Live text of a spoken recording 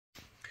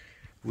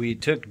We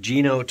took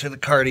Gino to the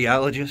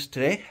cardiologist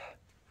today,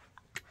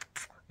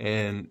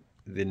 and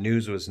the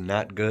news was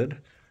not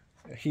good.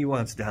 He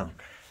wants down.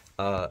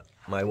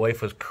 My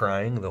wife was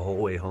crying the whole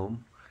way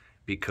home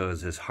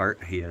because his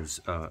heart, he has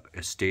a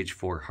stage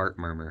 4 heart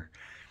murmur.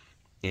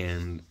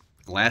 And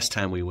last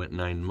time we went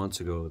 9 months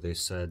ago, they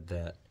said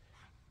that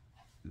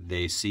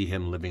they see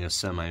him living a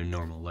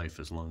semi-normal life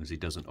as long as he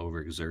doesn't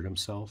overexert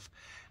himself.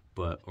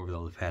 But over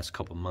the past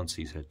couple months,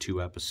 he's had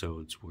 2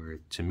 episodes where,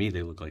 to me,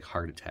 they look like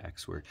heart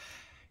attacks, where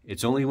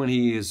it's only when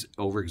he is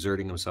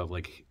overexerting himself,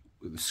 like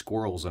the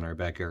squirrels in our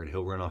backyard,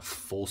 he'll run off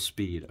full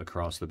speed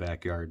across the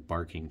backyard,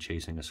 barking,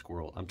 chasing a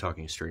squirrel. I'm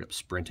talking straight up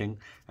sprinting,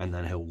 and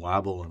then he'll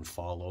wobble and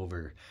fall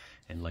over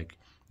and like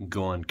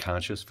go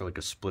unconscious for like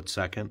a split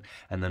second,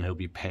 and then he'll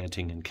be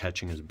panting and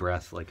catching his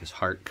breath like his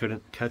heart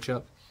couldn't catch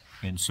up.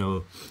 And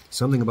so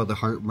something about the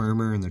heart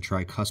murmur and the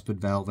tricuspid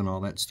valve and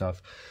all that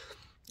stuff.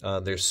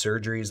 There's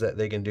surgeries that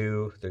they can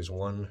do. There's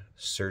one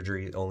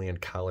surgery only in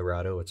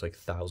Colorado. It's like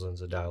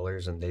thousands of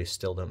dollars, and they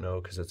still don't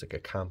know because it's like a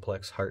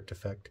complex heart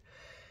defect.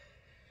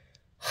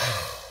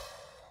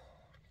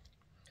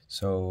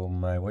 So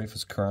my wife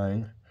is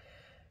crying.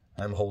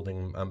 I'm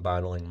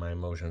bottling my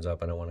emotions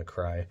up. I don't want to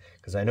cry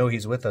because I know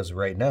he's with us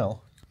right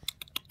now.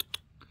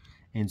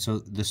 And so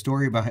the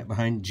story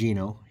behind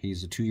Gino,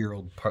 he's a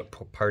 2-year-old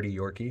Parti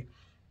Yorkie.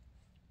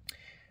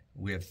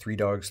 We have 3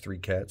 dogs, 3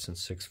 cats, and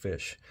 6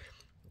 fish.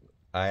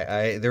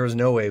 There was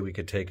no way we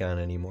could take on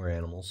any more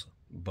animals,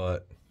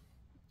 but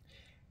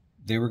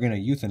they were going to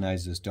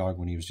euthanize this dog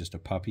when he was just a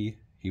puppy.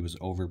 He was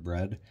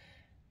overbred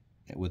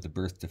with a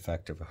birth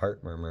defect of a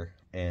heart murmur,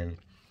 and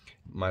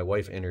my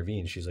wife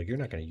intervened. She's like, "You're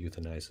not going to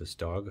euthanize this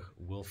dog.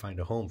 We'll find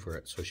a home for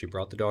it." So she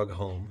brought the dog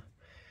home,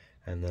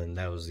 and then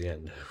that was the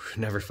end.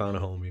 We never found a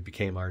home. He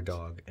became our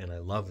dog, and I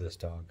love this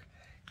dog.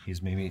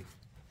 He's made me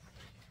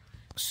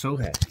so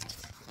happy.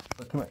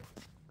 But come here.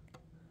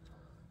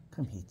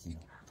 Come here, Gino.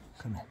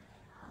 Come here.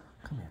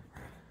 Come here.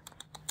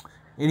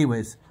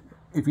 Anyways,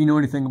 if you know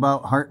anything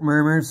about heart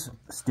murmurs,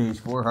 stage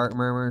 4 heart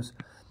murmurs,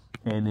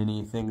 and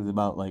anything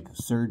about like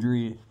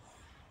surgery,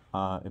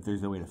 if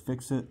there's a way to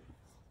fix it,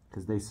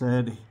 because they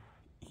said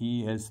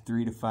he has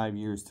 3 to 5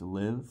 years to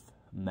live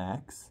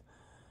max,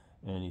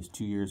 and he's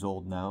 2 years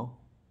old now.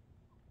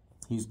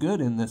 He's good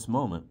in this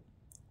moment,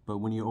 but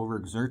when he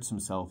overexerts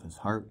himself, his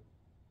heart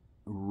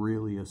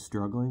really is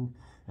struggling,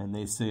 and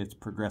they say it's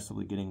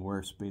progressively getting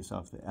worse based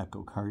off the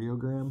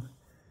echocardiogram.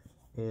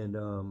 And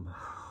come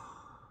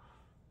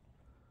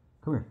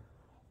here.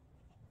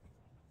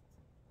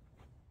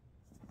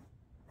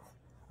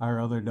 Our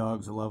other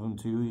dogs love him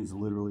too. He's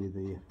literally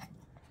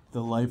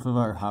the life of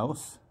our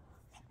house.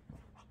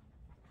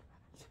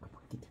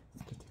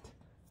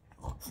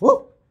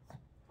 Whoa!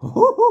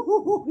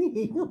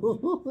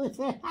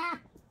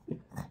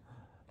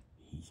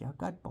 He's a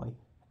good boy.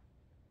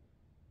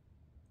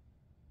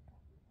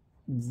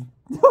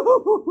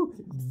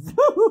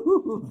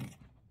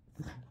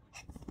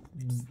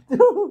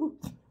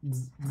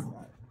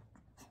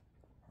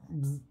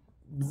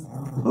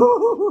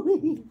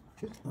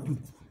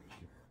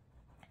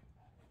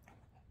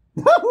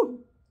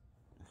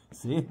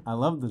 See, I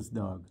love this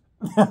dog.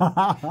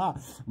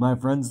 My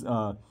friends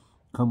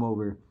come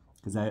over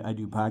because I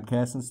do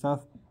podcasts and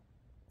stuff.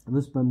 I'm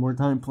gonna spend more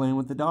time playing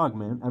with the dog,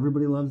 man.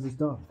 Everybody loves this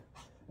dog.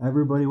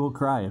 Everybody will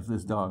cry if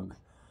this dog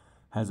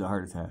has a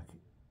heart attack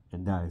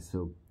and dies.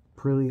 So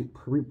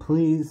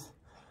please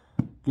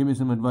give me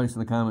some advice in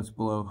the comments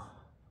below.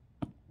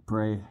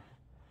 Pray.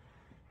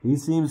 He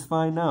seems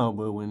fine now,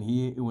 but when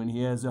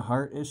he has a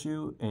heart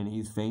issue and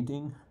he's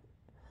fainting,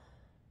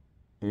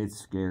 it's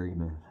scary,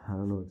 man. I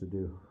don't know what to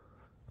do.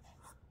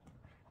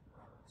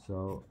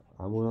 So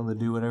I'm willing to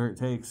do whatever it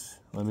takes.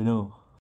 Let me know.